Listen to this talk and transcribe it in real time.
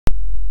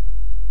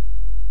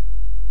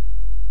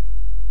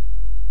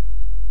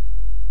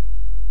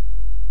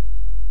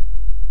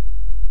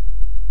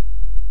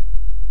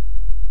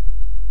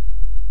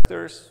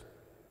users.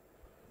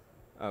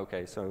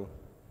 Okay,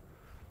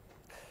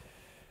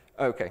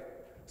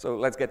 so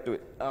let's get to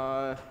it.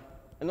 A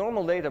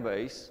normal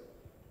database.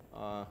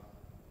 The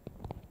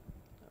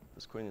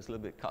screen is a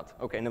little bit cut.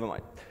 Okay, never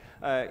mind.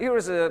 Here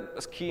is a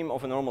scheme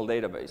of a normal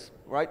database,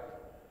 right?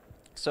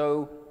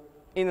 So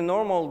in a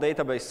normal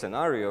database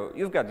scenario,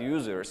 you've got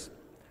users.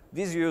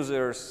 These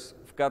users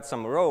have got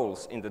some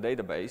roles in the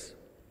database.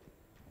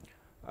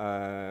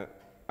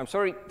 I'm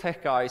sorry,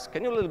 tech guys,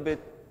 can you a little bit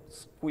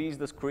squeeze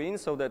the screen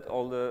so that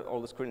all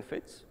the screen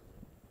fits?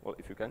 Well,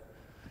 if you can.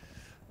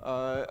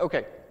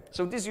 Okay,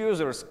 so these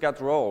users got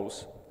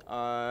roles.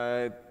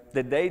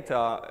 The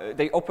data,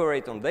 they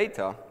operate on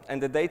data, and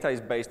the data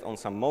is based on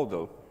some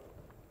model.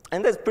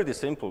 And that's pretty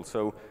simple.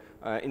 So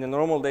in a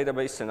normal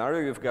database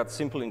scenario, you've got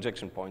simple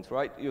injection points,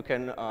 right? You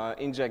can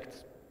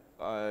inject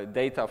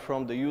data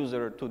from the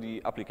user to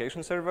the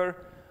application server.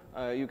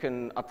 You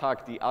can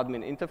attack the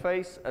admin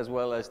interface, as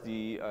well as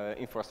the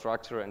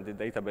infrastructure and the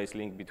database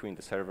link between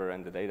the server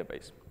and the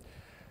database.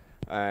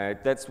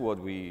 That's what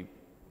we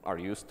are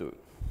used to.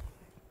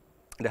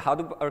 The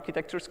Hadoop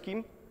architecture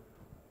scheme,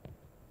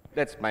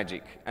 that's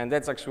magic. And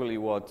that's actually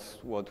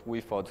what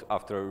we thought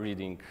after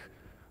reading,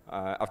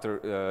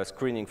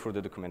 screening through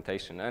the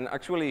documentation. And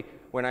actually,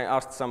 when I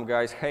asked some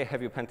guys, hey,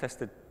 have you pen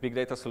tested big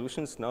data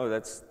solutions? No,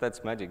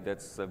 that's magic.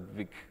 That's a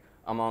big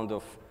amount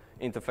of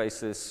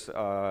interfaces,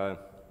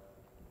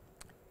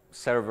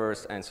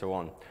 servers, and so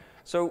on.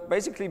 So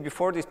basically,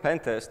 before this pen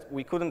test,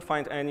 we couldn't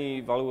find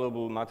any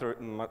valuable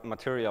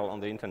material on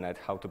the internet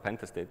how to pen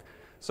test it.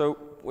 So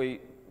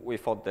we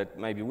thought that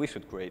maybe we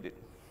should create it.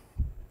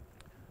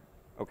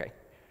 Okay.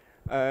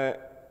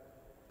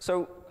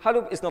 So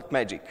Hadoop is not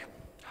magic.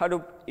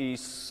 Hadoop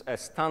is a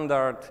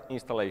standard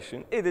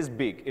installation. It is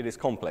big. It is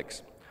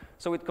complex.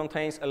 So it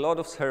contains a lot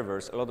of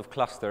servers, a lot of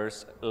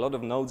clusters, a lot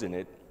of nodes in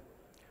it.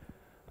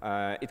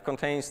 It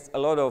contains a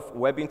lot of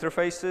web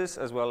interfaces,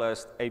 as well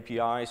as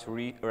APIs,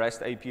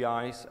 REST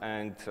APIs,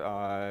 and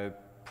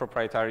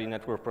proprietary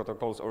network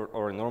protocols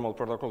or normal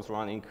protocols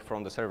running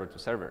from the server to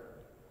server.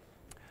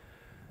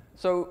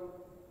 So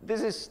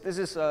this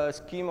is a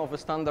scheme of a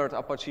standard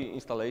Apache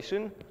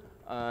installation.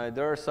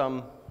 There are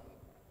some,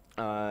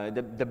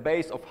 the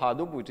base of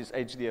Hadoop, which is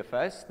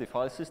HDFS, the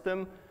file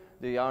system,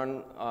 the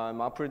Yarn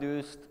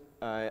MapReduced,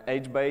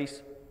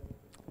 HBase.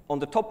 On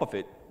the top of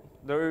it,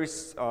 there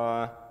is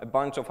a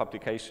bunch of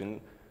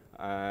application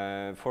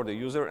for the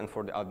user and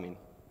for the admin.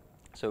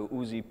 So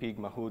Uzi, Pig,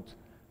 Mahout,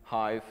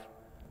 Hive,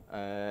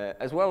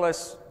 as well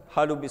as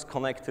Hadoop is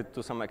connected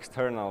to some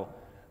external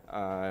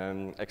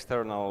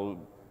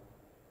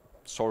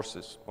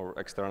sources or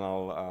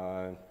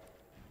external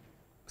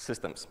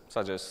systems,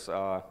 such as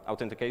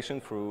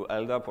authentication through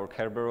LDAP or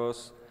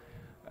Kerberos,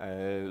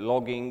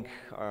 logging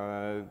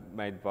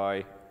made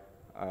by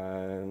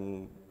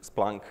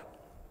Splunk.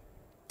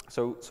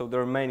 So there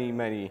are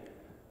many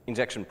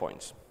injection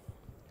points.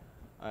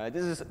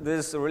 This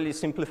is a really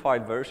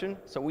simplified version.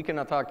 So we can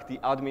attack the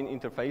admin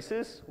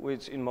interfaces,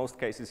 which in most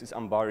cases is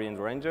Ambari and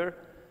Ranger.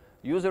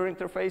 User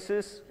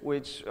interfaces,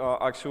 which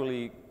are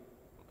actually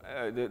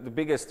the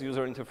biggest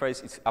user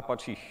interface is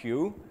Apache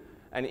Hue.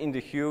 And in the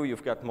Hue,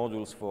 you've got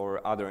modules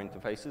for other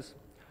interfaces.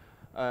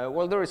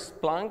 Well, there is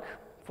Splunk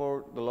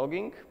for the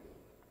logging,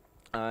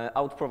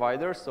 out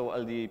providers, so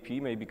LDAP,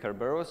 maybe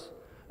Kerberos.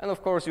 And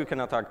of course, you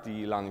can attack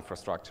the LAN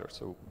infrastructure,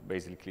 so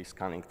basically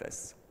scanning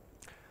tests.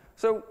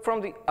 So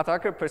from the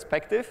attacker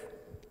perspective,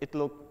 it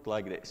looked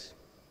like this.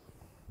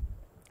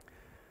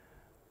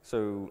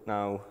 So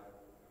now,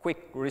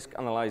 quick risk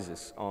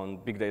analysis on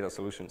big data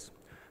solutions.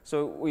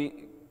 So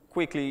we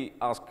quickly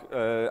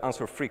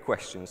answer 3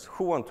 questions.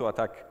 Who wants to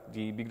attack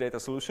the big data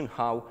solution,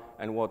 how,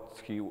 and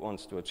what he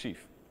wants to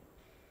achieve?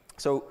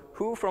 So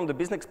who, from the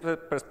business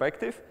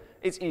perspective,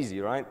 it's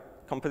easy, right?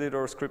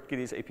 Competitor, script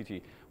kiddies,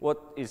 APT. What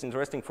is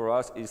interesting for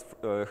us is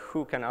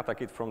who can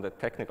attack it from the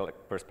technical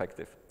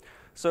perspective.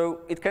 So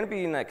it can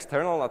be an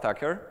external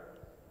attacker,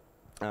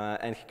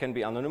 and he can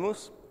be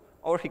anonymous,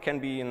 or he can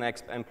be an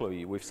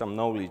ex-employee with some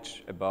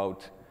knowledge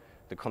about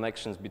the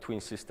connections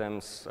between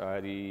systems,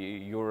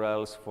 the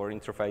URLs for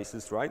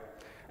interfaces, right?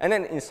 And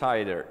then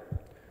insider.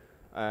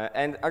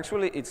 And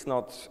actually, it's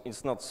not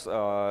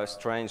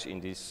strange in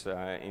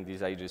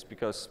these ages,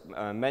 because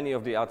many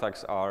of the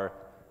attacks are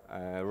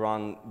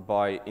run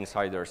by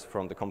insiders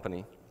from the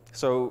company.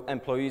 So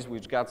employees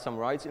which got some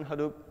rights in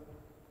Hadoop,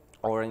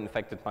 or an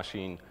infected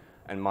machine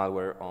and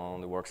malware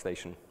on the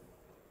workstation.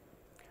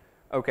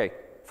 Okay,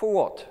 for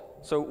what?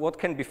 So what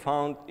can be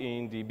found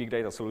in the big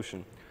data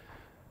solution?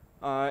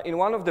 In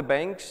one of the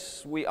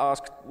banks, we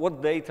asked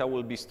what data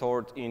will be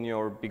stored in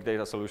your big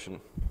data solution.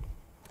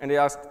 And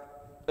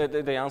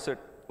they answered,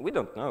 we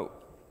don't know.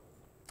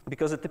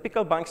 Because a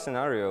typical bank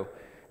scenario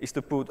is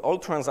to put all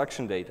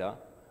transaction data,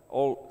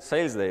 all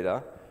sales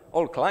data,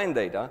 all client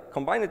data,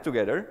 combine it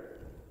together.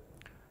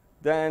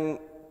 Then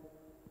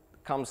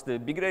comes the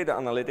big data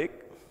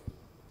analytic.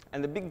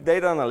 And the big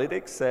data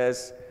analytic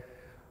says,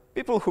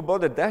 people who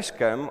bought a dash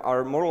cam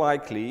are more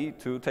likely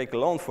to take a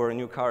loan for a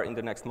new car in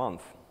the next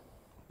month.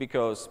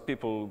 because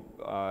people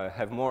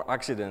have more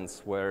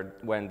accidents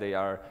when they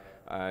are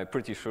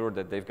pretty sure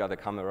that they've got a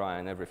camera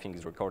and everything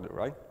is recorded,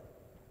 right?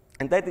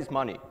 And that is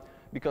money,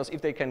 because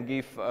if they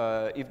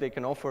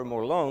can offer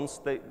more loans,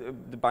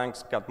 the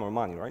banks got more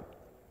money, right?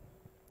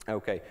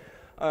 Okay.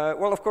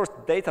 Well, of course,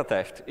 data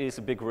theft is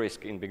a big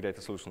risk in big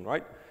data solution,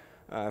 right?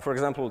 For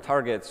example,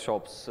 Target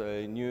shops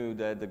knew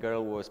that the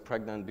girl was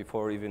pregnant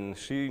before even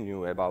she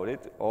knew about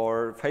it,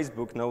 or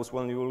Facebook knows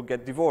when you will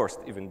get divorced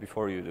even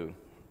before you do.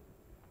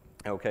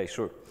 Okay,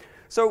 sure.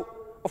 So,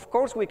 of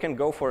course, we can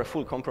go for a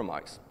full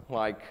compromise,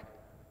 like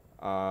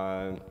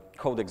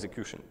code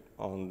execution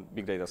on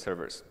big data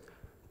servers,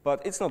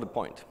 but it's not the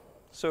point.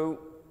 So,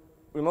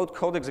 remote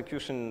code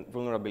execution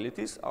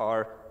vulnerabilities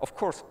are, of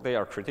course, they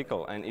are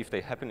critical, and if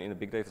they happen in a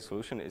big data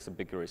solution, it's a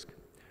big risk.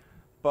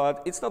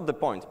 But it's not the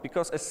point,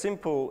 because a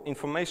simple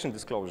information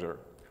disclosure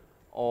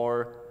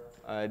or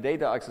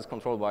data access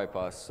control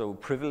bypass, so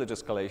privilege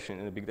escalation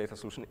in a big data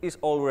solution, is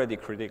already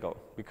critical,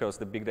 because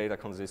the big data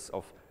consists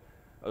of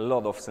a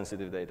lot of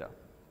sensitive data.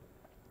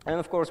 And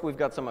of course, we've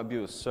got some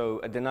abuse. So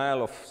a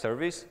denial of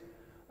service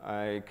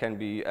can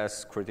be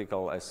as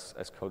critical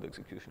as code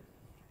execution.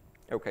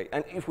 Okay,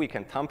 and if we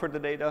can tamper the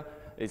data,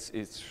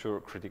 it's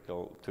sure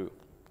critical too.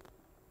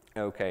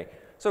 Okay,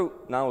 so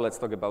now let's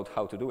talk about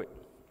how to do it.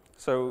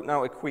 So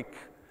now a quick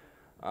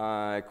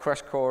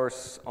crash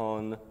course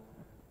on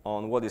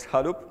what is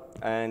Hadoop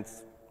and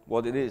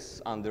what it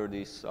is under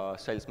this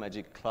Sales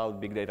Magic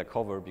Cloud Big Data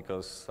cover,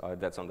 because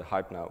that's on the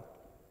hype now.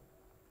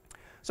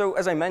 So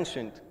as I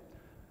mentioned,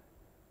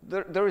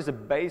 there is a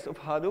base of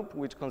Hadoop,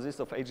 which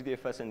consists of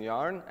HDFS and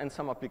Yarn, and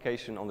some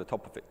application on the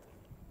top of it.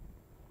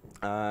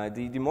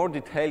 The more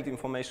detailed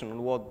information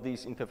on what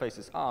these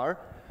interfaces are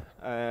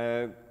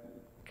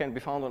can be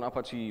found on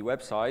Apache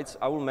websites.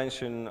 I will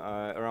mention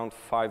around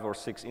 5 or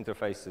 6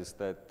 interfaces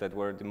that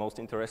were the most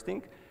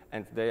interesting,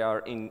 and they are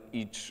in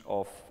each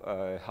of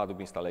Hadoop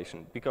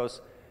installation.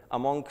 Because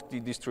among the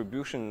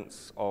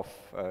distributions of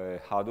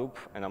Hadoop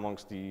and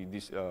amongst the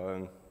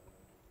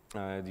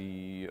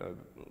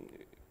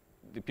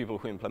people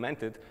who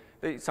implement it,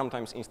 they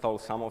sometimes install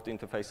some of the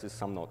interfaces,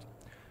 some not.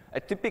 A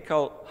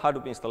typical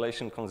Hadoop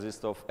installation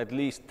consists of at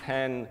least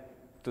 10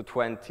 to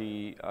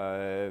 20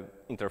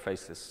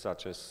 interfaces,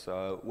 such as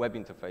web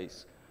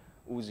interface,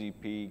 Uzi,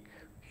 Pig,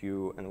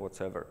 Hue, and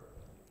whatever.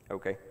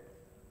 Okay.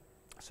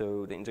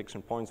 So the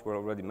injection points were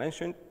already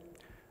mentioned.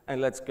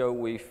 And let's go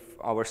with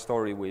our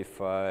story with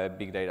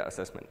big data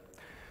assessment.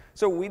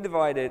 So we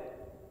divided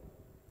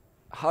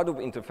Hadoop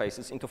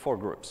interfaces into 4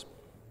 groups.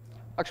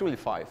 Actually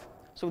 5.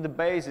 So the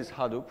base is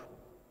Hadoop.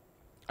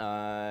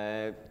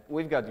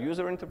 We've got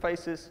user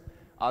interfaces,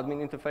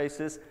 admin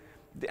interfaces,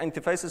 the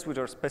interfaces which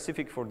are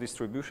specific for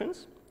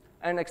distributions,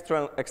 and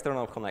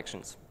external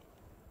connections.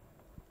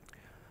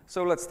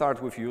 So let's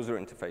start with user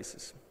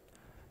interfaces.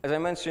 As I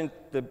mentioned,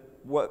 the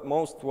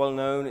most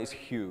well-known is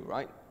Hue,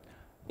 right?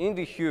 In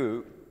the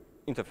Hue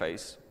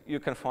interface, you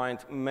can find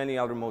many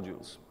other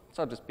modules,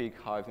 such as Pig,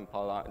 Hive,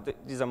 Impala.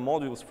 These are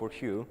modules for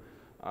Hue,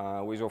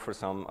 which offer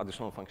some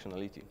additional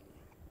functionality.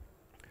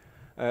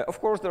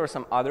 Of course, there are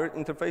some other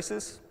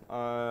interfaces,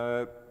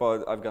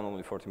 but I've got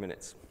only 40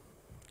 minutes.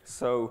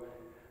 So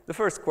the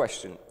first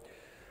question,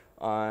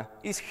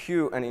 is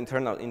Hue an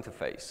internal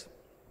interface?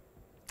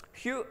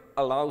 Hue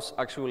allows,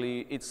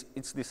 actually,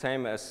 it's the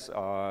same as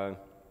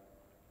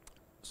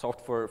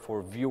software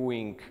for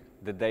viewing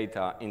the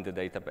data in the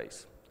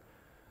database.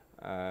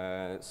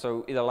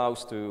 So it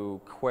allows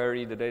to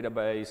query the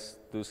database,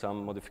 do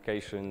some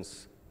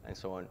modifications, and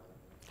so on.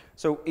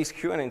 So is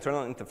Hue an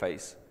internal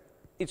interface?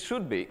 It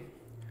should be.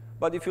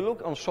 But if you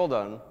look on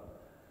Shodan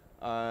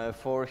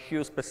for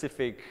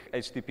Hue-specific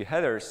HTTP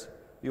headers,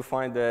 you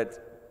find that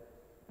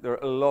there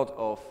are a lot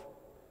of,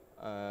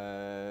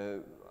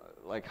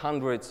 like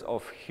hundreds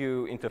of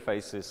Hue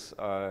interfaces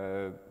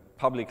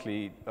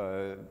publicly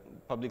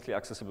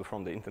accessible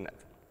from the internet.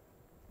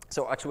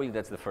 So actually,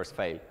 that's the first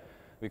fail,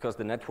 because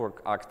the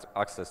network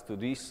access to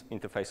these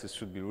interfaces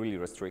should be really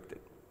restricted.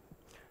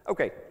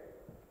 Okay,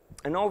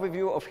 an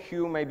overview of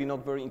Hue may be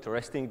not very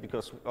interesting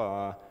because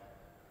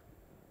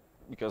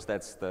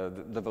that's the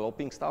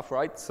developing stuff,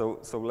 right? So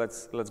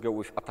let's go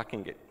with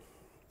attacking it.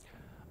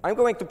 I'm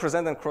going to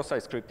present on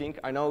cross-site scripting.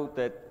 I know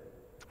that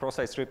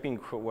cross-site scripting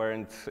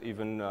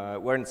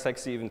weren't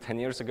sexy even 10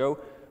 years ago,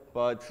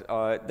 but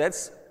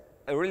that's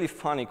a really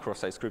funny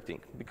cross-site scripting,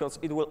 because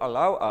it will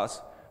allow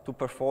us to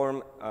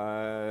perform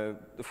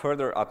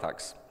further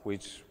attacks,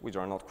 which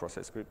are not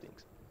cross-site scripting.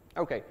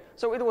 Okay,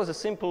 so it was a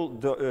simple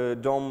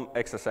DOM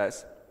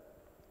XSS.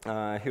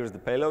 Here's the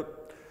payload.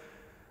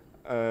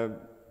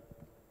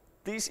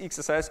 This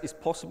XSS is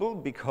possible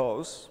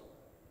because,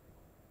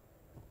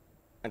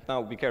 and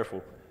now be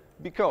careful,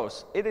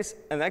 because it is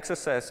an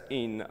XSS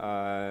in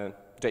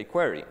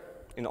jQuery,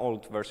 in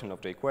old version of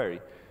jQuery,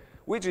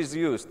 which is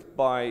used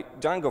by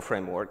Django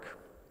framework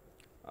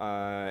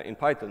in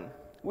Python,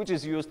 which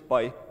is used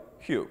by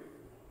Hue.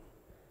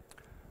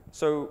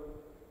 So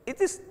it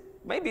is,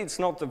 maybe it's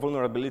not a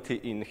vulnerability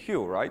in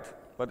Hue, right?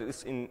 But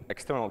it's in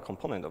external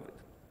component of it.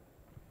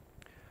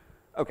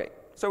 Okay,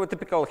 So a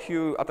typical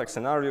Hue attack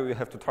scenario, you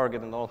have to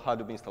target an old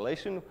Hadoop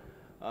installation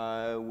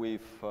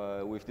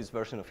with this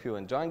version of Hue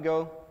and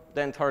Django,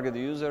 then target the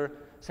user,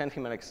 send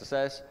him an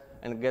XSS,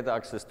 and get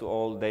access to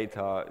all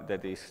data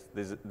that is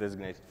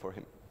designated for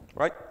him,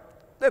 right?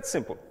 That's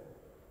simple.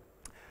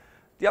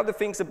 The other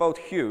things about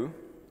Hue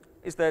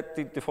is that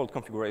the default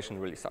configuration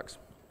really sucks.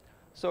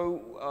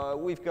 So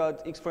we've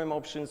got X-frame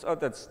options. Oh,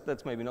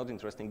 that's maybe not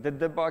interesting. The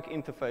debug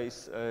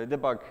interface,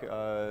 debug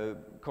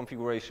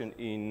configuration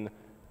in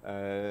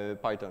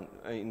Python,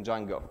 in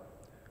Django,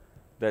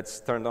 that's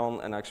turned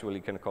on and actually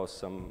can cause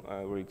some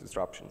real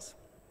disruptions.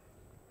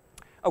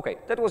 OK,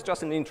 that was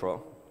just an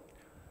intro.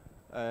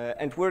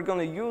 And we're going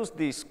to use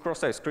this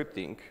cross-site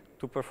scripting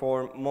to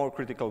perform more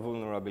critical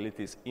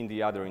vulnerabilities in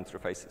the other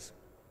interfaces.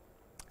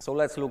 So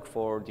let's look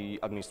for the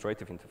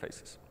administrative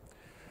interfaces.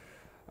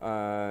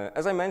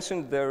 As I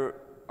mentioned, there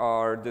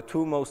are the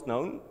two most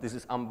known. This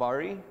is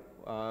Ambari,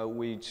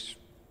 which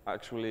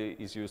actually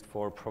is used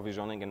for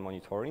provisioning and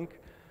monitoring.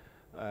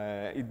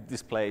 It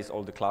displays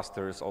all the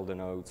clusters, all the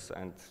nodes,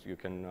 and you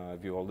can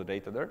view all the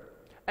data there.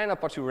 And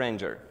Apache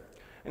Ranger.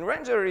 And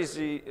Ranger is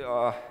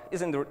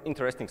an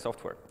interesting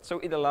software. So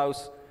it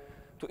allows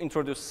to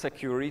introduce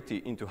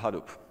security into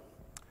Hadoop.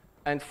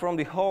 And from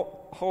the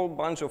whole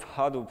bunch of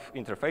Hadoop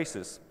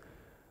interfaces,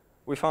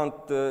 we found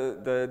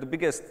the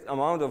biggest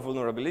amount of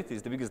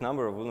vulnerabilities, the biggest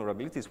number of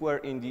vulnerabilities were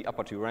in the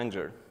Apache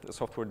Ranger, the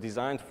software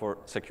designed for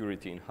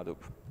security in Hadoop.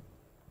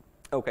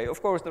 OK,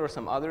 of course, there are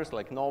some others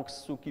like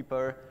Nox,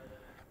 Zookeeper,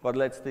 but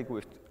let's stick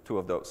with two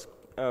of those.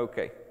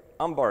 OK,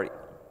 Ambari.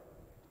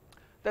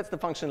 That's the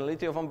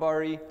functionality of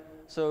Ambari.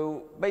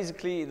 So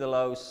basically, it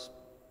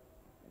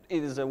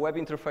is a web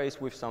interface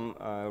with some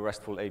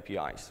RESTful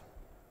APIs.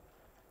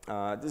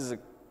 This is an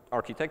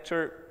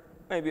architecture.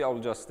 Maybe I'll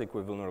just stick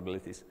with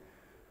vulnerabilities.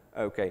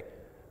 OK.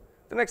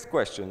 The next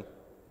question,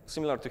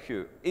 similar to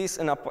Hue, is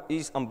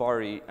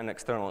Ambari an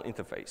external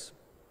interface?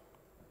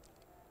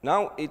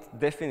 Now, it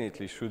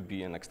definitely should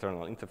be an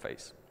external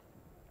interface.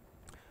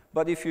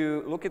 But if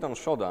you look it on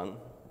Shodan,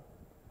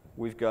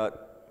 we've got,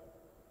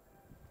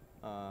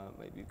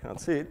 maybe you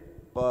cannot see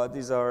it, but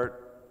these are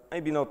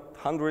maybe not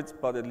hundreds,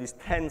 but at least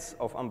tens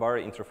of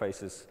Ambari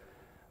interfaces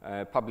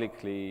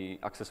publicly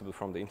accessible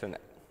from the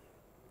internet.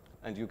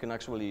 And you can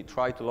actually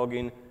try to log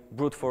in,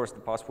 brute force the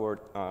password,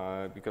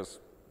 because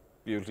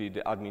usually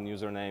the admin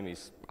username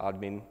is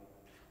admin.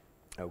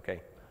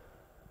 OK.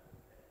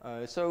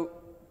 So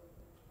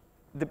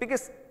the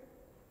biggest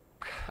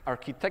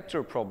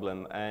architecture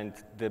problem and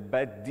the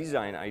bad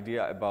design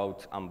idea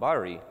about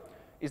Ambari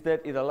is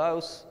that it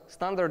allows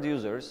standard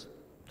users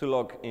to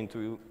log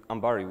into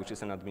Ambari, which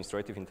is an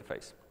administrative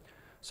interface.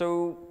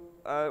 So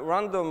a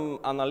random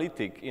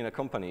analytic in a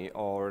company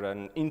or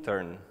an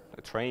intern,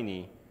 a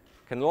trainee,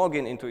 can log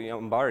into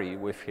Ambari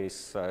with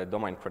his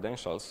domain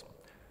credentials,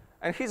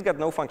 and he's got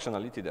no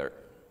functionality there.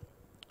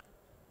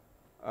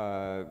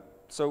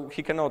 So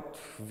he cannot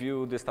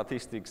view the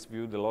statistics,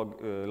 view the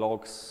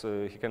logs,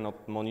 he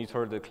cannot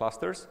monitor the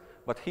clusters,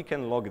 but he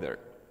can log there.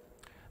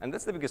 And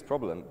that's the biggest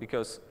problem,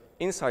 because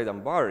inside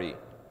Ambari,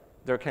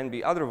 there can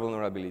be other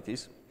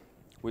vulnerabilities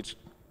which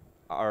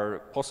are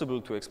possible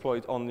to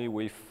exploit only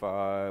with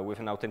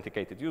an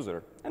authenticated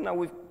user. And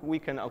now we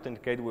can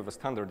authenticate with a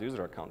standard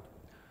user account.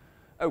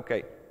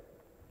 OK.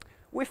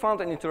 We found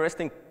an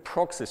interesting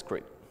proxy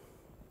script.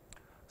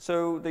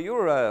 So the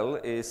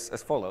URL is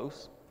as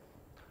follows.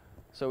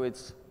 So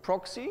it's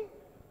proxy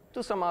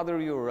to some other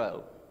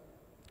URL.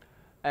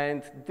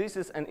 And this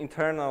is an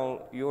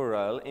internal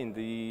URL in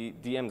the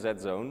DMZ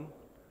zone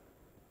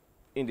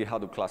in the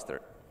Hadoop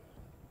cluster.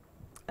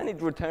 And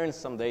it returns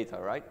some data,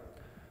 right?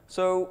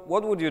 So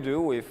what would you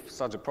do with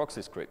such a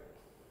proxy script?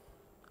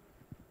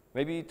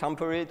 Maybe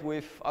tamper it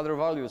with other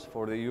values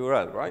for the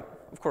URL, right?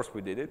 Of course,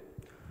 we did it.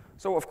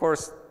 So of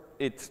course,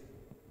 it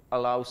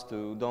allows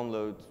to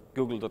download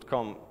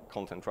google.com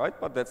content, right?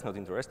 But that's not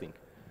interesting.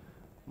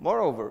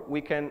 Moreover,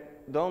 we can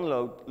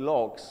download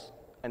logs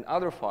and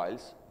other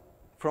files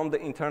from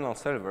the internal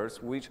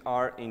servers which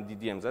are in the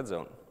DMZ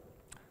zone.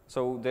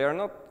 So they are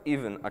not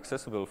even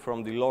accessible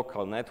from the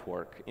local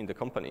network in the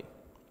company.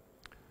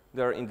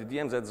 They are in the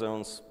DMZ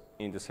zones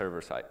in the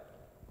server side.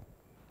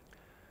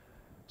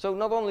 So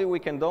not only we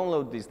can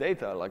download this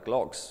data like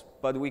logs,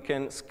 but we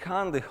can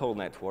scan the whole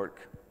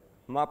network,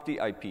 map the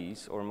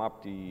IPs or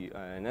map the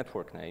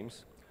network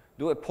names,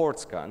 do a port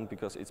scan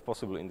because it's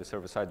possible in the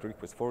server-side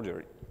request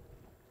forgery.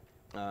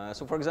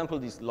 So for example,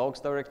 this logs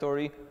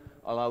directory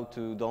allowed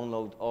to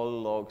download all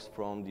logs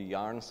from the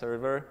Yarn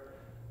server,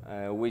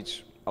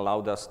 which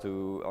allowed us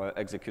to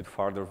execute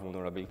further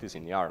vulnerabilities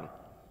in Yarn.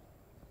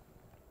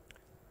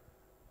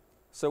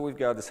 So we've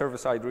got the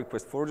server-side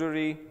request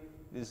forgery.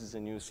 This is a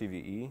new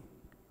CVE.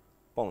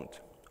 Pwned.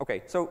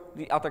 OK, so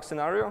the attack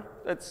scenario,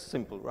 that's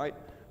simple, right?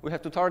 We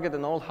have to target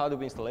an old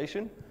Hadoop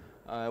installation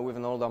with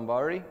an old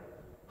Ambari,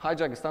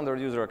 hijack a standard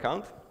user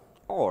account,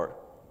 or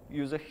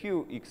use a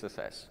Hue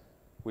XSS,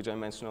 which I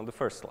mentioned on the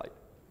first slide.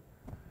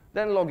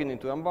 Then log in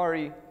into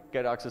Ambari,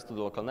 get access to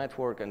the local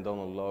network, and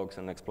download logs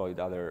and exploit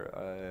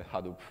other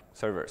Hadoop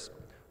servers.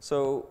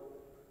 So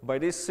by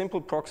this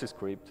simple proxy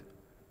script,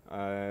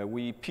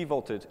 we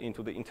pivoted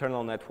into the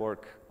internal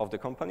network of the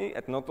company,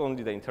 and not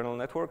only the internal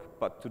network,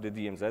 but to the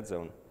DMZ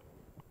zone.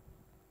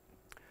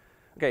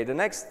 Okay, the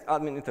next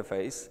admin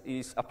interface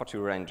is Apache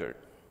Ranger.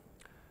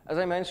 As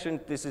I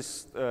mentioned, this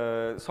is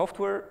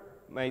software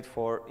made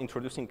for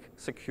introducing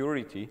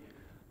security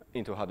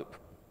into Hadoop.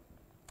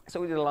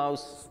 So it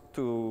allows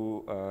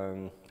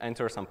to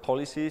enter some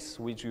policies,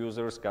 which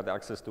users got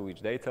access to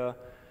which data,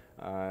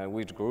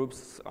 which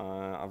groups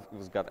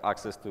got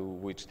access to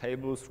which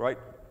tables, right?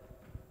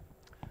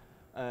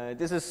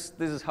 This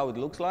is how it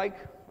looks like.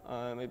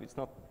 Maybe it's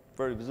not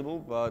very visible,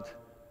 but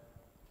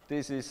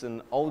this is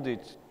an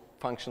audit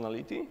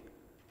functionality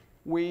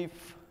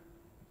with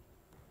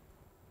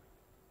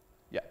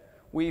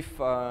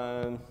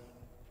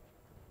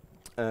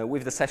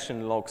the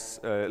session logs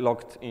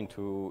logged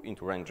into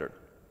Ranger.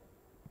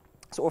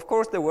 So of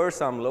course there were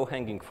some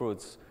low-hanging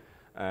fruits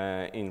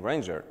in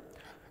Ranger.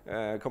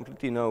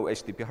 Completely no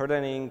HTTP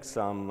hardening,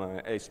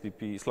 some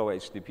slow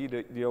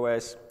HTTP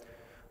DOS.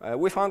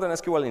 We found an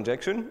SQL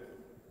injection,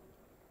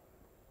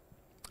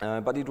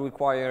 but it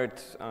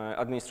required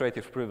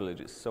administrative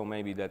privileges, so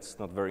maybe that's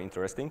not very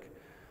interesting.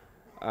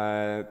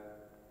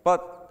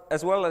 But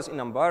as well as in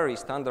Ambari,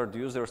 standard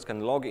users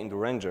can log into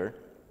Ranger,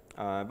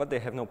 but they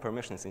have no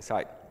permissions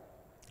inside.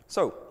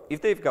 So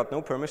if they've got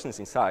no permissions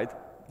inside,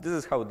 this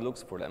is how it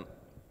looks for them.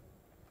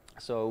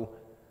 So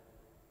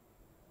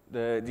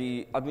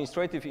the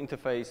administrative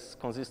interface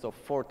consists of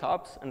 4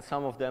 tabs, and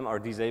some of them are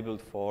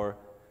disabled for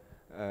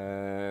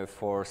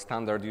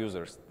standard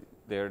users.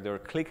 They're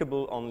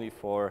clickable only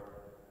for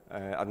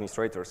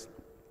administrators.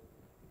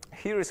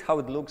 Here is how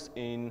it looks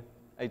in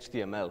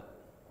HTML.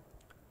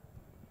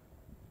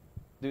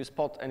 Do you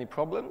spot any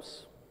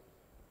problems?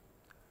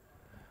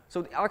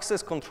 So the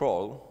access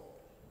control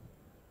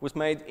was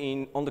made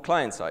on the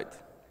client side,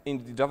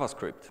 in the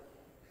JavaScript.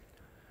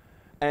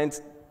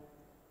 And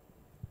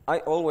I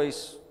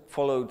always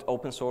followed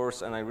open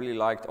source, and I really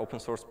liked open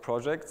source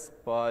projects.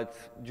 But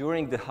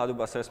during the Hadoop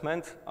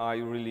assessment, I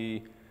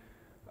really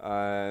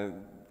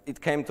it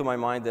came to my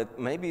mind that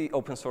maybe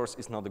open source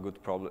is not a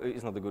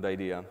good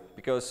idea,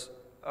 because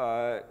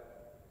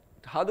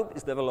Hadoop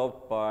is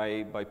developed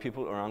by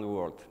people around the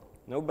world.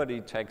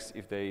 Nobody checks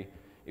if they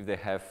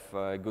have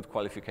good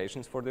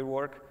qualifications for their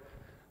work.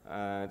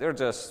 They're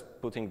just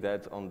putting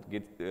that on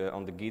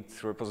the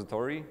Git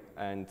repository,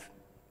 and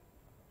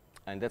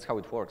that's how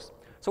it works.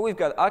 So we've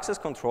got access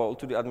control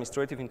to the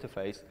administrative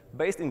interface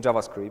based in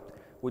JavaScript,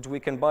 which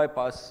we can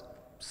bypass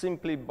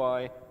simply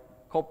by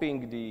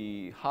copying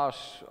the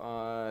hash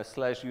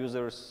 /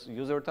 users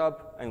user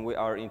tab, and we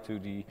are into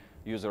the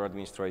user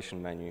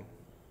administration menu.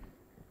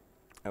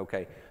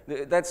 Okay,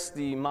 that's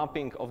the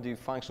mapping of the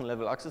function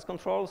level access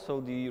control.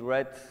 So the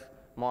red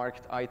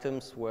marked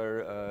items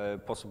were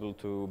possible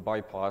to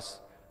bypass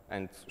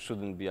and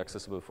shouldn't be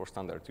accessible for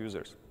standard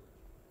users.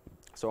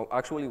 So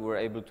actually we're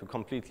able to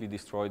completely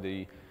destroy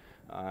the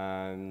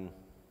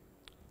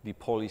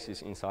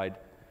policies inside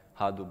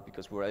Hadoop,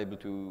 because we're able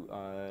to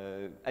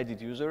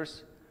edit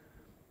users,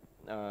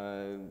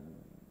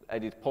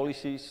 edit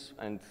policies,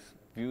 and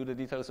view the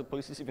details of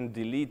policies, even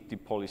delete the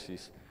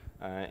policies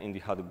in the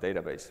Hadoop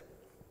database.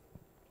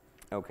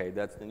 Okay,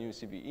 that's the new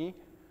CVE.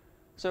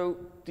 So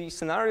the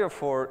scenario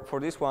for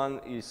this one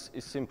is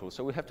simple.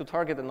 So we have to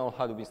target a null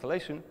Hadoop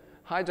installation,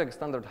 hijack a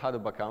standard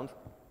Hadoop account,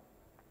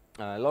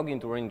 log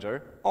into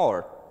Ranger,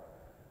 or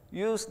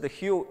use the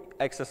Hue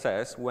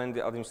XSS when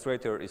the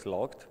administrator is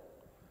logged,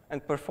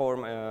 and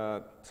perform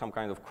some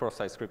kind of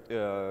cross-site script,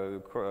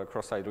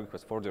 cross-site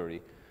request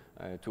forgery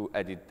to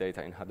edit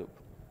data in Hadoop.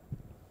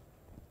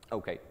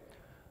 Okay.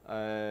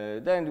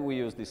 Then we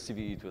use this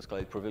CVE to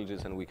escalate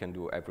privileges, and we can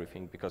do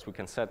everything because we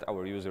can set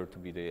our user to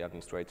be the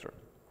administrator.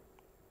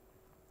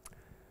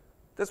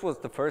 This was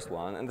the first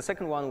one, and the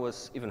second one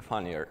was even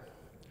funnier.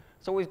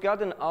 So we've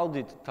got an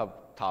audit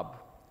tab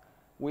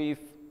with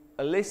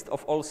a list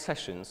of all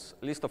sessions,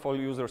 a list of all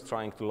users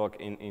trying to log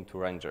into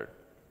Ranger.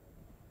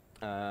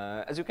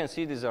 As you can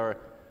see, these are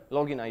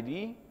login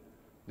ID,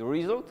 the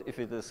result, if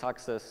it is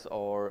success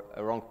or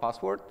a wrong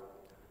password,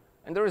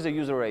 and there is a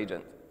user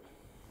agent.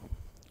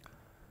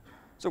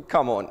 So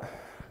come on,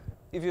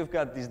 if you've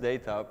got this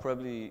data,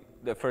 probably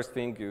the first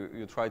thing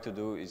you try to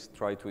do is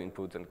try to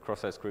input and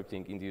cross-site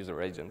scripting in the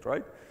user agent,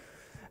 right?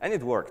 And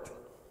it worked.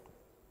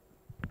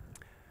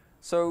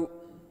 So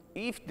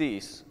if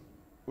this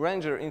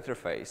Ranger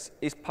interface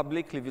is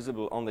publicly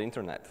visible on the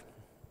internet,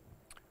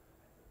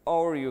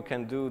 or you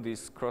can do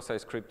this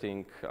cross-site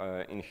scripting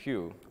in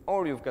Hue,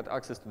 or you've got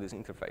access to this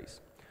interface,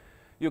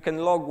 you can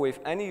log with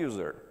any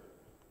user,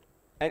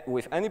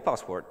 with any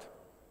password.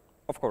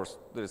 Of course,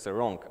 there is a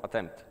wrong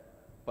attempt,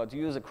 but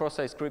you use a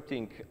cross-site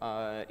scripting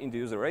in the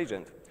user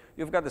agent.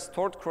 You've got the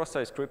stored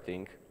cross-site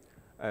scripting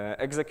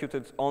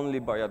executed only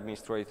by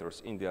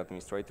administrators in the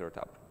administrator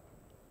tab.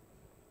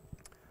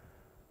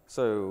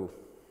 So,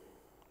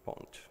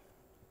 punch.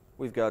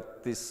 We've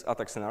got this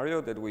attack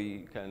scenario that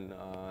we can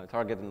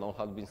target a null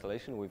Hadoop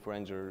installation with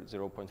Ranger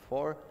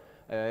 0.4,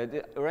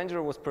 The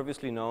Ranger was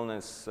previously known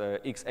as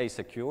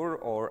AppSecEU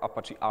or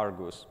Apache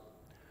Argus.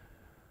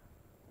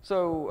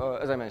 So,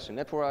 as I mentioned,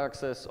 network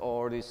access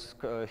or this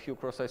Hue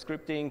cross-site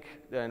scripting.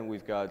 Then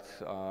we've got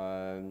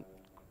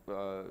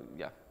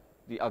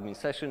the admin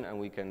session, and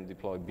we can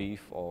deploy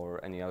beef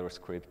or any other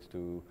script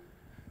to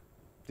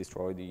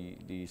destroy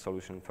the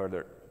solution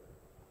further.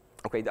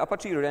 Okay, the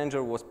Apache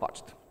Ranger was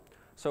patched.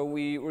 So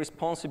we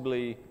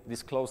responsibly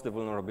disclosed the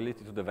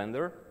vulnerability to the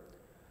vendor.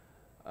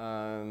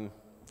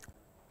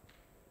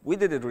 We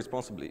did it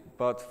responsibly,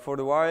 but for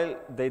a while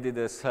they did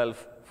a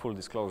full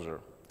disclosure.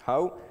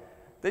 How?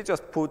 They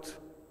just put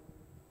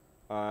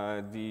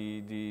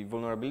the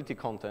vulnerability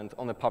content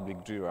on a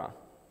public Jira.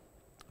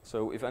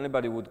 So if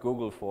anybody would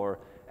Google for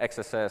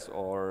XSS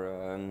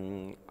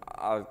or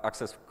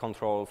access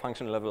control,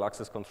 function level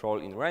access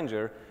control in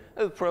Ranger,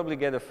 it would probably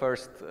get a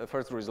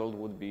first result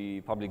would be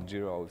public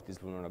Jira with these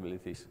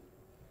vulnerabilities.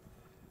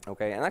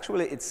 Okay, and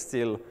actually it's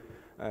still,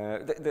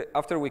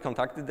 after we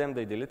contacted them,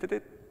 they deleted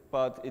it,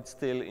 but it's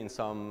still in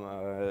some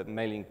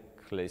mailing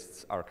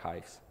lists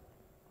archives.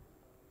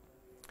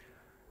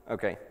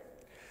 Okay,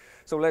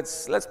 so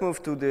let's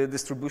move to the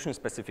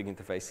distribution-specific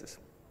interfaces.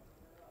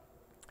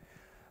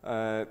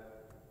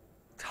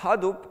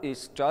 Hadoop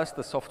is just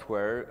a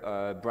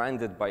software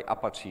branded by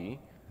Apache.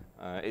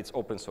 It's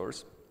open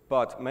source,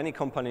 but many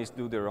companies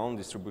do their own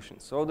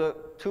distributions. So the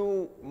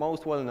two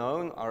most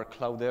well-known are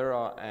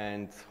Cloudera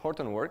and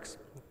Hortonworks.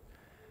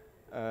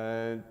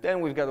 Then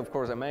we've got, of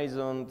course,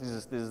 Amazon.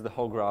 This is the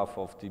whole graph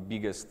of the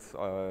biggest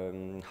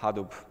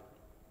Hadoop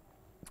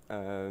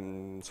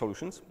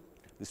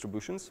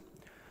distributions.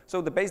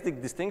 So the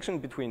basic distinction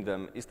between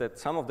them is that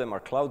some of them are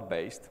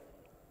cloud-based,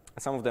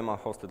 and some of them are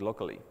hosted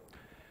locally.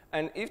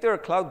 And if they're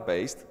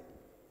cloud-based,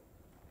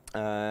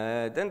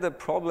 then the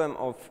problem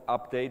of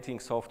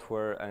updating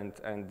software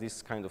and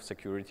this kind of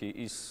security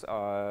is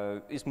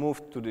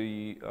moved to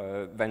the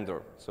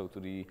vendor, so to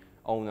the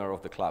owner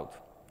of the cloud,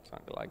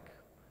 something like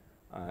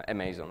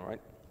Amazon,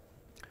 right?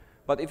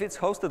 But if it's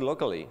hosted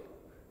locally,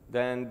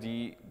 then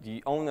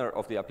the owner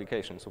of the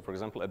application, so for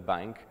example a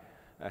bank,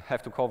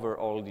 have to cover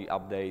all the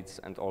updates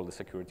and all the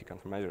security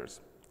countermeasures,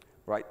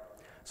 right?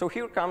 So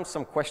here comes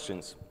some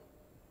questions,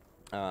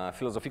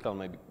 philosophical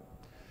maybe.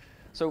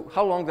 So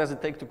how long does it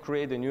take to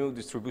create a new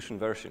distribution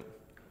version?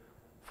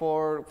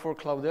 For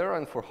Cloudera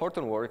and for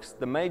Hortonworks,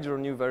 the major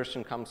new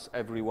version comes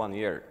every 1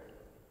 year.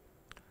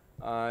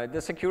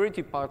 The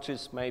security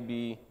patches may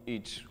be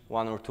each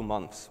 1 or 2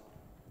 months.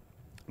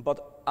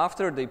 But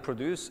after they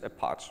produce a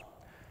patch,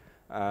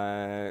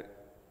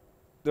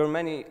 there are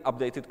many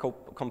updated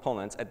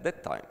components at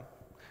that time.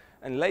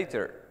 And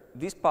later,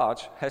 this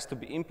patch has to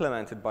be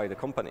implemented by the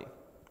company.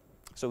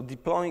 So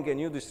deploying a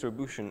new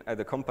distribution at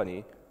the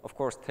company, of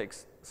course,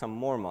 takes some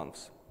more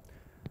months.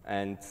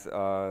 And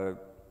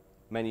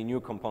many new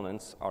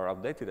components are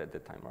updated at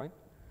that time, right?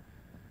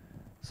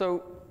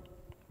 So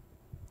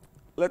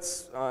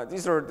this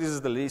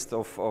is the list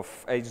of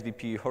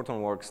HDP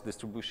Hortonworks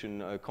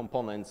distribution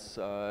components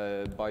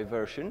by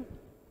version.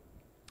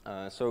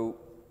 So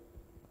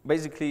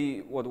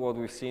basically, what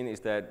we've seen is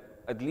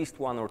that at least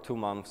 1 or 2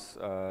 months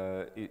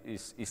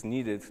is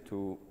needed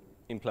to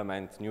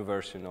implement new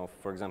version of,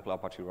 for example,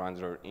 Apache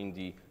Ranger in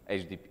the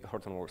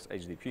Hortonworks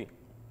HDP.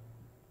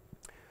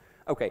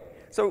 Okay,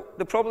 so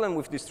the problem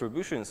with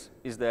distributions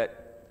is that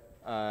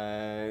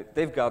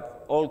they've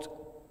got old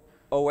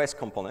OS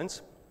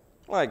components,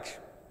 like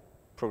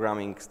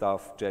programming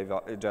stuff,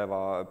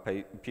 Java,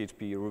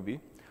 PHP, Ruby,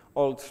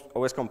 old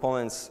OS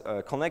components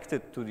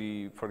connected to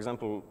the, for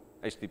example,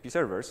 HTTP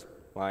servers,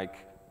 like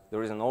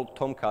there is an old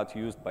Tomcat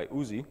used by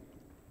Uzi,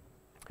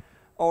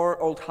 or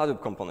old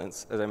Hadoop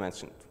components, as I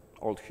mentioned,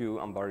 old Hue,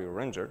 Ambari, or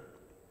Ranger.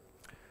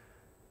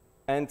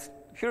 And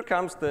here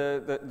comes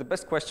the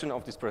best question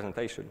of this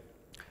presentation.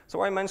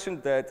 So I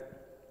mentioned that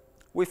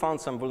we found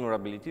some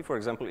vulnerability, for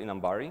example, in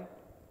Ambari.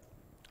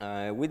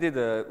 We did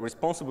a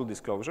responsible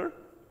disclosure.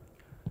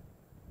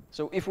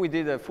 So if we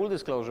did a full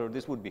disclosure,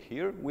 this would be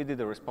here. We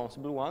did a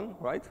responsible one,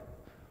 right?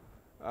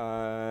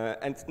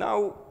 And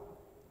now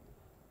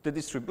the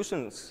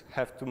distributions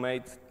have to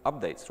make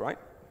updates, right?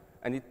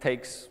 And it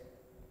takes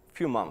a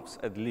few months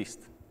at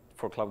least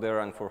for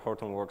Cloudera and for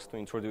Hortonworks to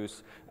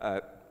introduce,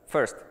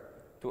 first,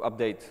 to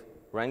update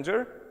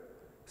Ranger,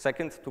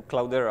 second, to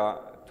Cloudera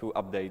to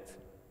update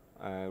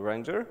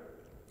Ranger,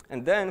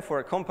 and then for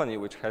a company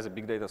which has a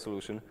big data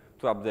solution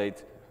to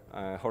update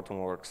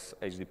Hortonworks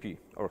HDP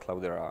or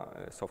Cloudera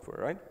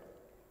software, right?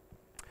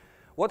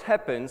 What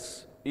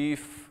happens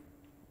if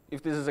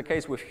this is the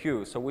case with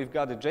Hue? So we've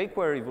got a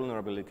jQuery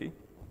vulnerability.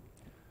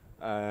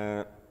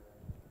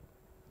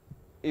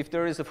 If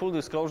there is a full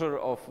disclosure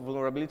of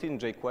vulnerability in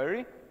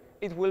jQuery,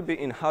 it will be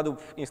in Hadoop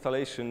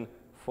installation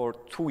for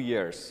 2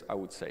 years, I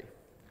would say.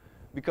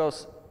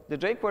 Because the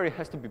jQuery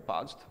has to be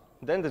patched,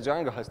 then the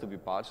Django has to be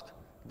patched,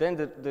 then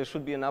there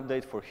should be an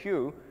update for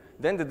Hue,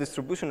 then the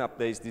distribution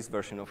updates this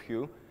version of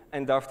Hue,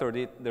 and after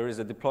that, there is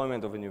a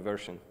deployment of a new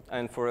version.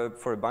 And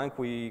for a bank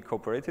we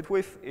cooperated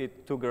with,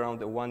 it took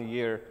around 1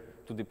 year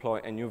to deploy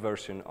a new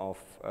version of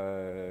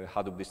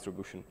Hadoop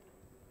distribution.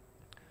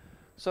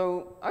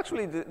 So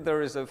actually,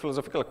 there is a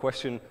philosophical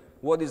question,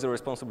 what is a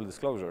responsible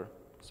disclosure?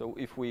 So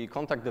if we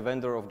contact the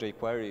vendor of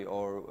jQuery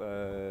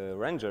or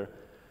Ranger,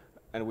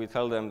 and we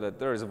tell them that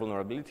there is a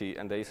vulnerability,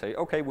 and they say,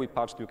 OK, we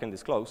patched, you can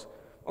disclose.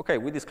 OK,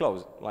 we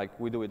disclose, like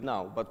we do it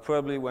now. But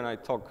probably when I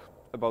talk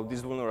about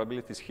these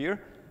vulnerabilities here,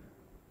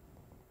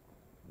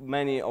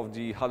 many of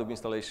the Hadoop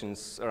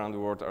installations around the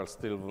world are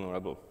still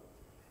vulnerable.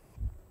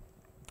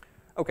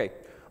 OK,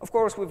 of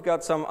course, we've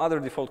got some other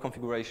default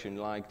configuration,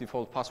 like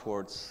default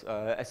passwords,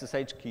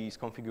 SSH keys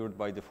configured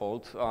by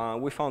default.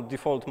 We found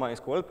default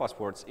MySQL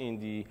passwords in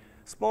the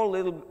small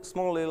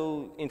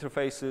little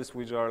interfaces,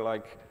 which are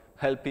like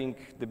helping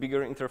the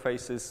bigger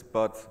interfaces,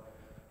 but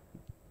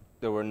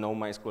there were no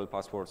MySQL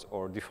passwords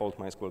or default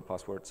MySQL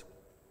passwords.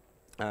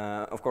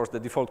 Of course, the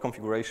default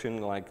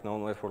configuration, like no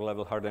network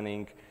level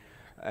hardening,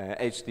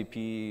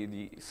 HTTP,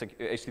 the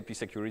HTTP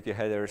security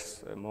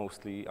headers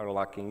mostly are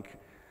lacking.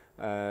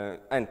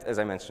 And as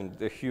I mentioned,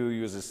 the Hue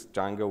uses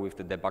Django with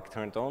the debug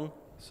turned on,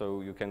 so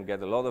you can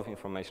get a lot of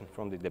information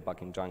from the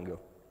debug in Django.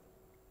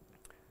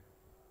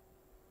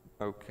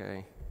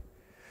 OK.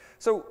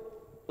 So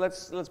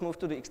let's move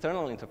to the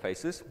external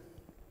interfaces.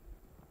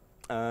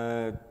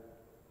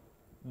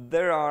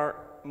 There are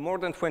more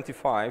than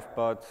 25,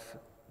 but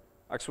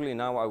actually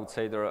now I would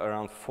say there are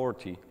around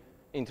 40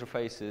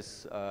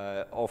 interfaces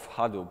of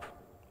Hadoop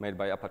made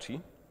by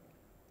Apache,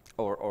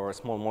 or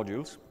small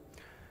modules.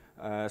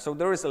 So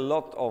there is a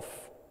lot of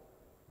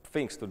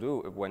things to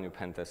do when you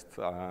pen test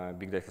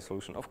big data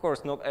solution. Of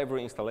course, not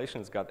every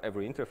installation's got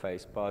every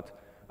interface, but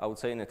I would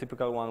say in a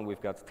typical one,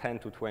 we've got 10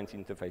 to 20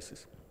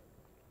 interfaces.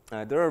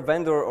 There are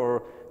vendor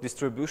or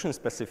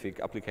distribution-specific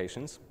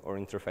applications or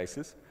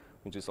interfaces,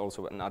 which is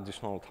also an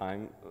additional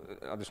time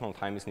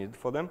is needed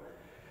for them.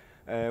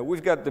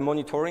 We've got the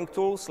monitoring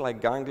tools like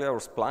Ganglia or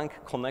Splunk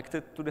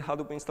connected to the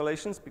Hadoop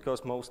installations,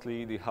 because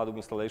mostly the Hadoop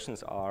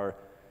installations are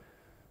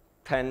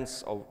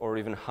tens or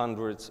even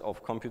hundreds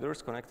of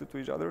computers connected to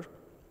each other.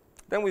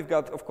 Then we've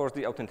got, of course,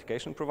 the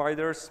authentication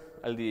providers,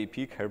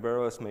 LDAP,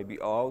 Kerberos, maybe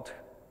OAuth.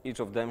 Each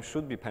of them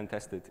should be pen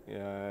tested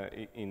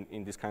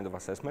in this kind of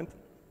assessment.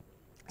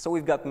 So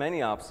we've got many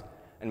apps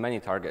and many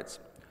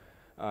targets.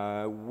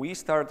 We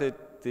started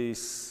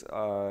this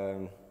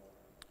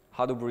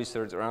Hadoop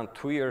research around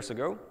 2 years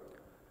ago.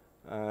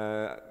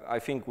 I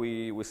think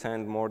we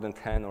sent more than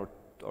 10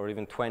 or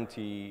even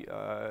 20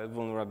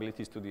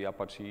 vulnerabilities to the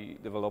Apache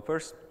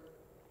developers.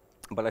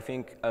 But I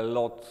think a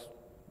lot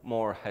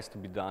more has to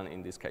be done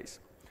in this case.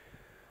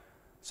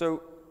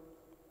 So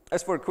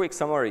as for a quick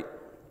summary,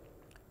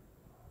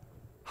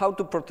 how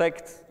to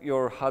protect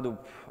your Hadoop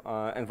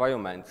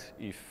environment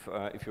if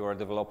you are a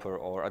developer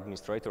or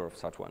administrator of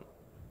such one.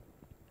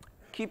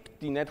 Keep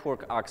the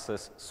network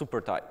access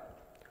super tight.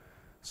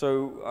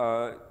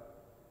 So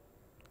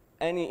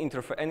any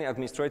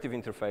administrative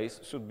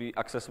interface should be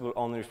accessible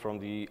only from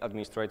the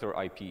administrator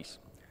IPs.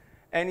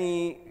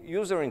 Any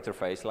user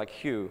interface like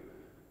Hue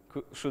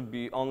should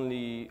be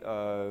only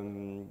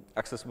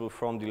accessible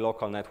from the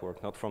local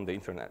network, not from the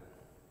internet.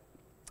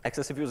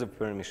 Excessive user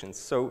permissions.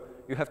 So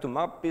you have to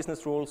map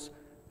business rules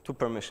to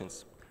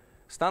permissions.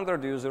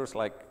 Standard users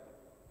like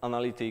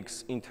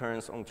analytics,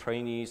 interns, or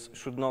trainees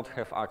should not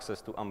have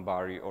access to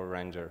Ambari or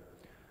Ranger.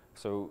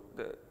 So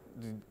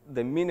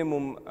the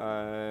minimum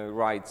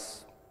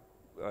rights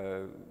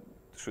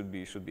should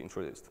be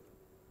introduced.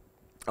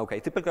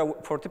 Okay,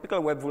 for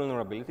typical web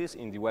vulnerabilities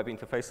in the web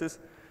interfaces,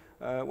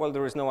 well,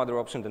 there is no other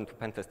option than to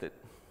pen test it.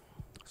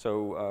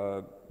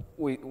 So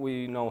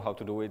we know how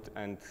to do it,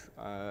 and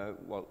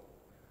well,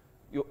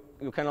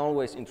 you can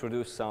always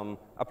introduce some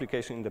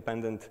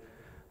application-independent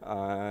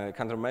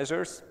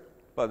countermeasures,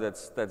 but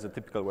that's a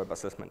typical web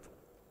assessment.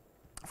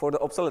 For the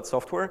obsolete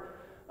software,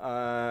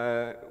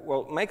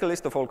 well, make a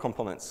list of all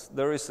components.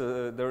 There is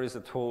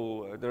a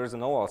tool, there is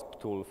an OWASP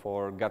tool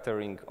for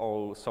gathering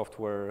all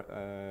software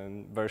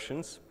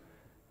versions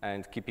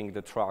and keeping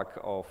the track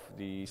of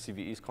the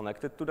CVEs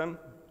connected to them.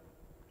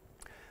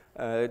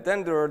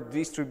 Then there are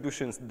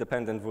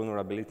distributions-dependent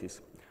vulnerabilities.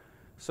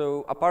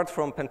 So apart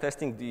from pen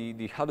testing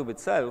the Hadoop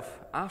itself,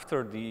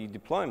 after the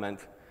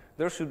deployment,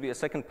 there should be a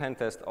second pen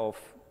test of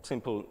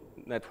simple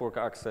network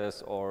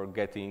access or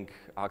getting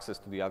access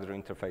to the other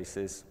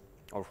interfaces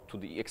or to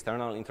the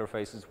external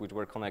interfaces which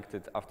were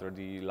connected after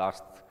the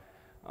last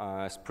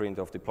sprint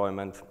of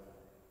deployment.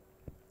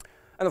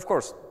 And of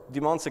course,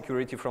 demand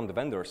security from the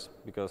vendors,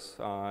 because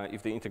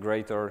if the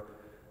integrator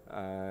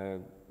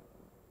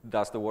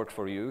does the work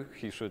for you,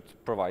 he should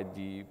provide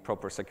the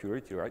proper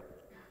security, right?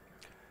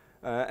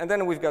 And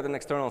then we've got an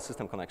external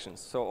system connections.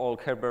 So all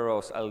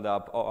Kerberos,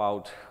 LDAP,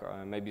 OAuth,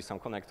 maybe some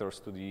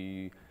connectors to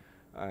the,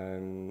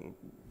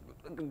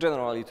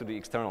 generally to the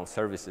external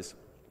services.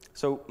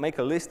 So make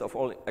a list of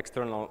all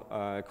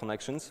external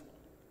connections,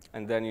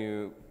 and then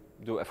you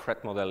do a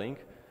threat modeling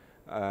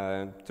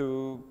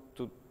to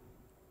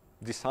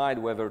decide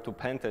whether to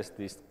pen test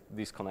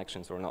these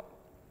connections or not.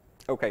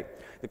 Okay,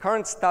 the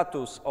current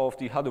status of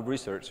the Hadoop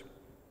research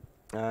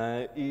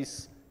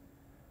is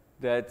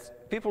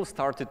that people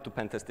started to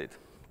pen test it.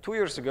 2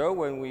 years ago,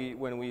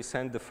 when we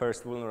sent the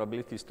first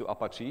vulnerabilities to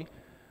Apache,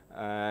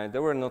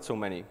 there were not so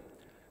many.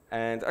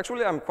 And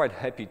actually, I'm quite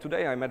happy.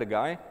 Today, I met a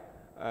guy,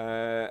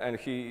 and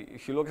he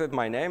looked at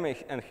my name,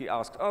 and he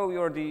asked, oh,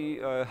 you're the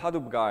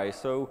Hadoop guy.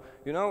 So,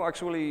 you know,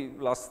 actually,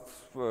 last,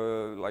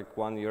 like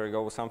 1 year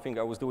ago or something,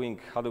 I was doing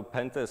Hadoop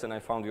pentest, and I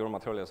found your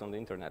materials on the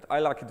internet. I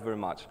like it very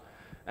much.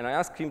 And I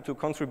asked him to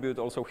contribute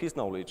also his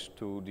knowledge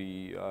to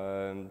the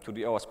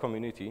OWASP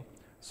community.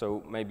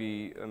 So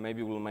maybe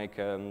we'll make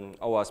an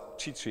OWASP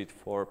cheat sheet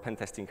for pen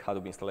testing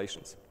Hadoop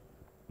installations.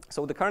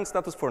 So the current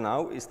status for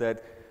now is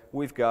that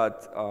we've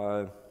got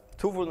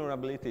 2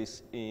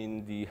 vulnerabilities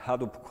in the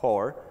Hadoop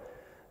core,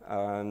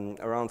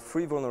 around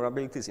 3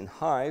 vulnerabilities in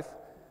Hive,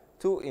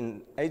 2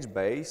 in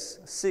HBase,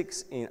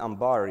 6 in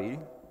Ambari,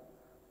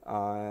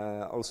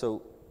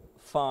 also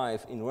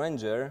 5 in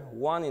Ranger,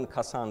 1 in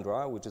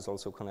Cassandra, which is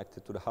also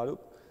connected to the Hadoop.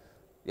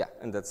 Yeah,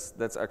 and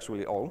that's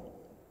actually all.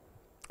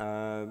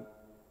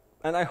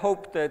 And I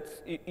hope that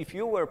if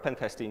you were pen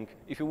testing,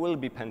 if you will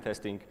be pen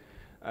testing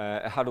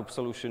a Hadoop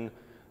solution,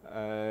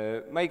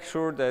 make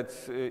sure that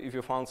if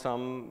you found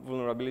some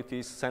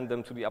vulnerabilities, send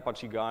them to the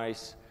Apache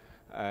guys.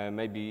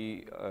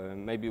 Maybe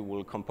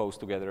we'll compose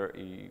together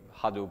a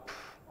Hadoop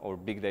or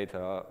big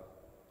data,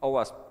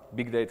 OWASP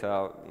big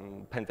data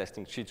pen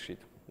testing cheat sheet.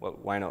 Well,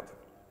 why not?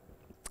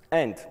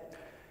 And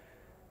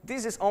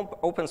this is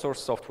open source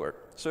software.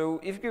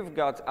 So if you've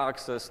got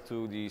access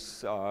to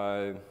these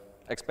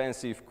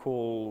expensive,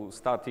 cool,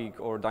 static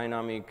or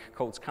dynamic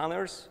code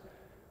scanners,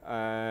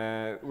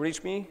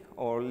 reach me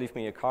or leave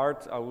me a card.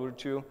 I will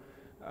reach you.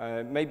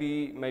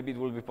 Maybe it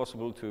will be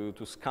possible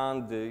to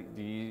scan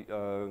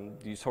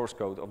the source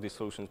code of these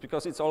solutions,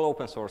 because it's all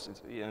open source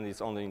and it's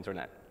on the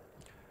internet.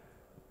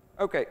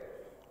 Okay.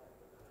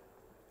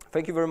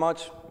 Thank you very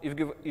much. If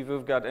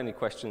you've got any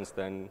questions,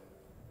 then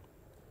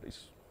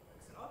please.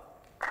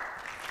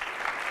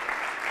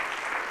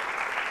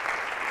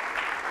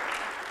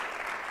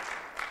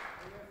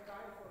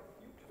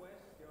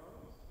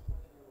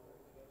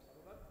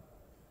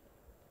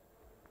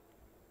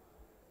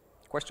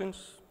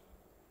 Questions?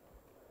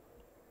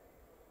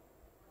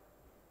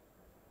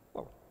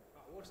 Oh.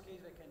 Worst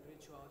case, I can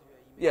reach you out via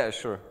email. Yeah,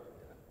 sure.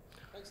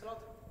 Thanks a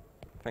lot.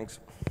 Thanks.